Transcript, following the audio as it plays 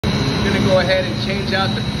go ahead and change out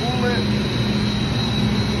the coolant.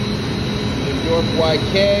 The York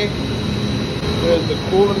YK. There's the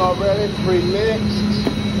coolant already, pre-mixed.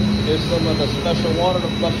 Here's some of the special water to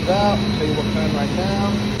flush it out. I'll tell you what kind right now.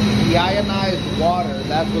 Deionized water,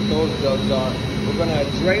 that's what those jugs are. We're gonna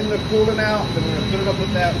drain the coolant out, then we're gonna fill it up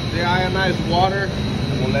with that deionized water,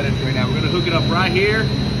 and we'll let it drain out. We're gonna hook it up right here,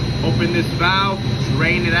 open this valve,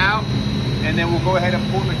 drain it out, and then we'll go ahead and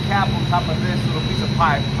pull the cap on top of this little piece of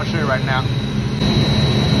pipe. I'll show you right now.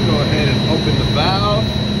 Go ahead and open the valve.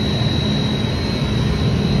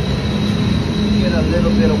 Get a little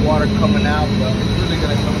bit of water coming out, but it's really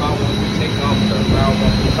gonna come out when we take off the valve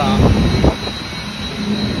off the top.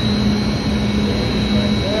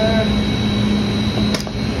 Right there.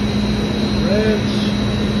 Wrench.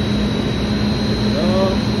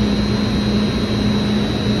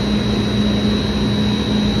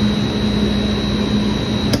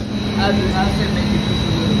 As it has to make it just a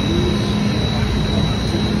little loose.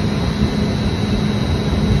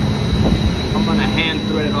 I'm gonna hand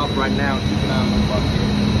thread it off right now and keep it out of the bucket.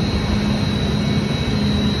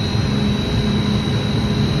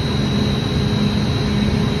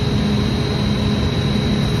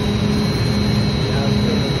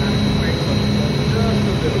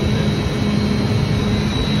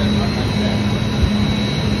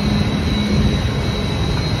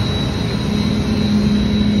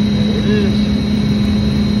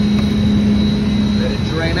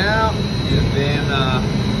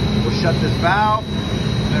 Shut this valve,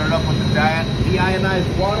 fill it up with the deionized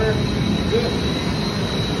water. Good.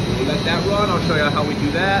 We'll let that run. I'll show you how we do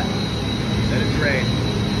that. Let it drain.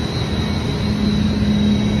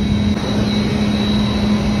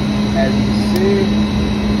 As you can see,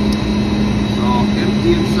 it's all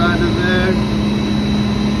empty inside of there.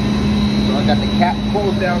 So I got the cap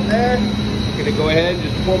closed down there. I'm gonna go ahead and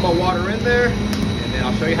just pour my water in there, and then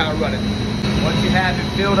I'll show you how to run it. Once you have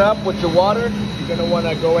it filled up with your water, you're gonna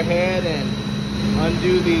wanna go ahead and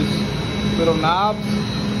undo these little knobs,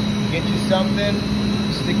 get you something,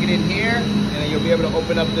 stick it in here, and then you'll be able to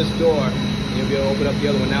open up this door. You'll be able to open up the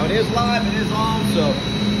other one. Now it is live, it is on, so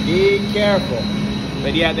be careful.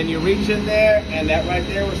 But yeah, then you reach in there, and that right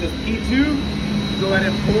there where it says P2, go ahead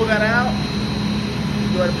and pull that out.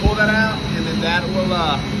 Go ahead and pull that out, and then that will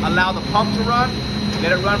allow the pump to run.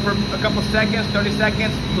 Let it run for a couple seconds, 30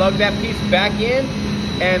 seconds, plug that piece back in,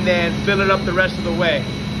 and then fill it up the rest of the way.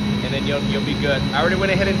 And then you'll be good. I already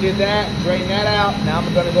went ahead and did that, drained that out. Now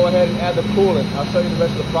I'm gonna go ahead and add the coolant. I'll show you the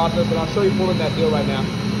rest of the process, and I'll show you pulling that deal right now.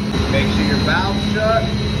 Make sure your valve's shut,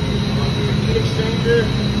 your heat exchanger,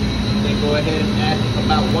 then go ahead and add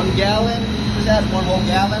about 1 gallon. Just add 1 whole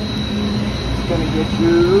gallon. It's gonna get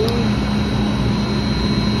you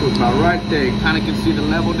about right there. You kinda can see the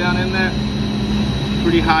level down in there.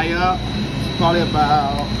 Pretty high up. It's probably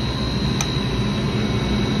about,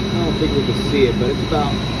 I don't think we can see it, but it's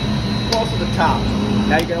about close to the top.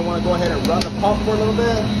 Now you're gonna wanna go ahead and run the pump for a little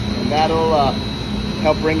bit, and that'll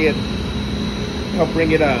help bring it,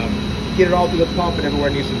 get it all through the pump and everywhere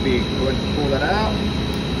it needs to be. Go ahead and pull that out.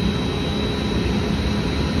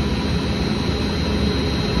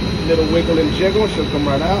 Little wiggle and jiggle, she'll come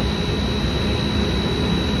right out.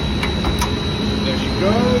 There she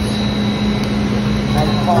goes. Now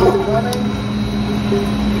the pump is running.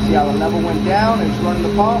 You see how the level went down and it's running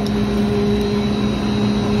the pump.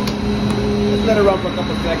 Just let it run for a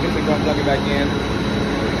couple seconds and go and plug it back in.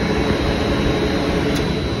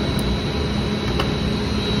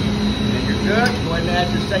 And you're good. Go ahead and add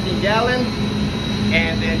your 2nd gallon.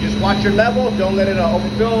 And then just watch your level. Don't let it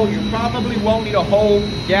overfill. You probably won't need a whole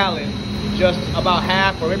gallon. Just about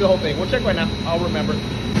half or maybe the whole thing. We'll check right now. I'll remember.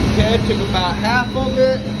 Okay, took about half of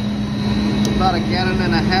it. About 1.5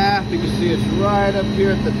 gallons. You can see it's right up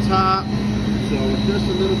here at the top. So just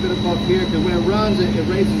a little bit above here, because when it runs, it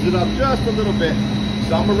raises it up just a little bit.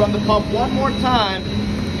 So I'm gonna run the pump one more time,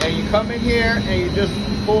 and you come in here and you just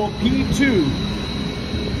pull P2.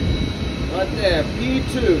 Right there,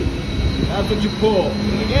 P2. That's what you pull.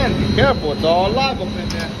 And again, be careful, it's all live up in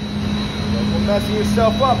there. Don't mess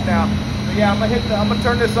yourself up now. So yeah, I'm gonna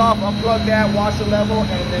turn this off, unplug that, wash the level,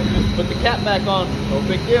 and then just put the cap back on. No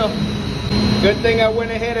big deal. Good thing I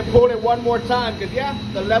went ahead and pulled it one more time, because yeah,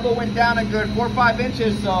 the level went down a good 4 or 5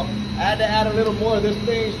 inches, so I had to add a little more. This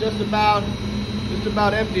thing's just about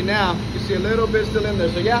empty now. You can see a little bit still in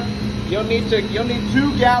there. So yeah, you'll need 2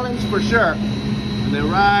 gallons for sure. And then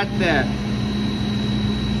right there,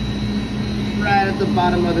 right at the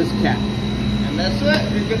bottom of this cap. And that's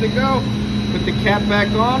it, you're good to go. Put the cap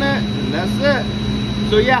back on it, and that's it.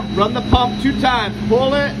 So yeah, run the pump 2 times,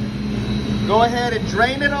 pull it, go ahead and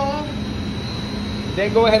drain it off,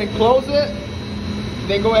 then go ahead and close it,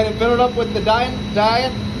 Then go ahead and fill it up with the deionized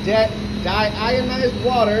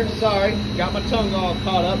water. Sorry, got my tongue all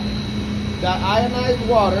caught up. Deionized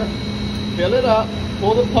water. Fill it up.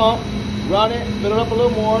 Pull the pump. Run it. Fill it up a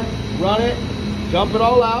little more. Run it. Dump it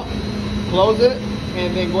all out. Close it.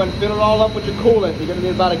 And then go ahead and fill it all up with your coolant. You're going to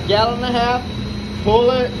need about 1.5 gallons. Pull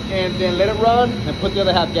it and then let it run and put the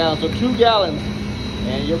other 0.5 gallon. So 2 gallons.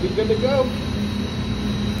 And you'll be good to go.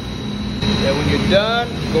 And when you're done,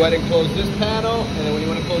 go ahead and close this panel. And then when you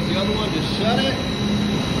want to close the other one, just shut it.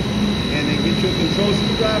 And then get your control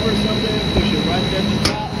screwdriver or something. Push it right there at the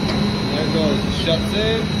top. There it goes. It shuts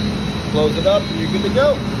in. Close it up and you're good to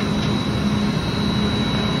go.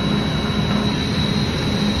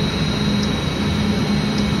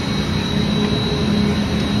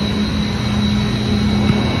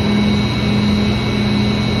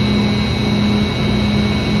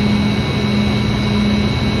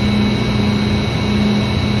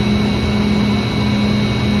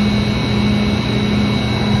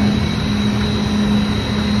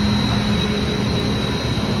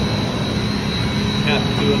 Have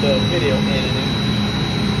to do a little video editing.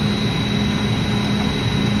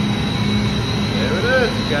 There it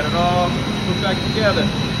is. Got it all put back together.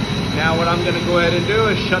 Now what I'm going to go ahead and do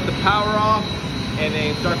is shut the power off and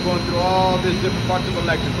then start going through all these different parts of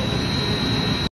electrical.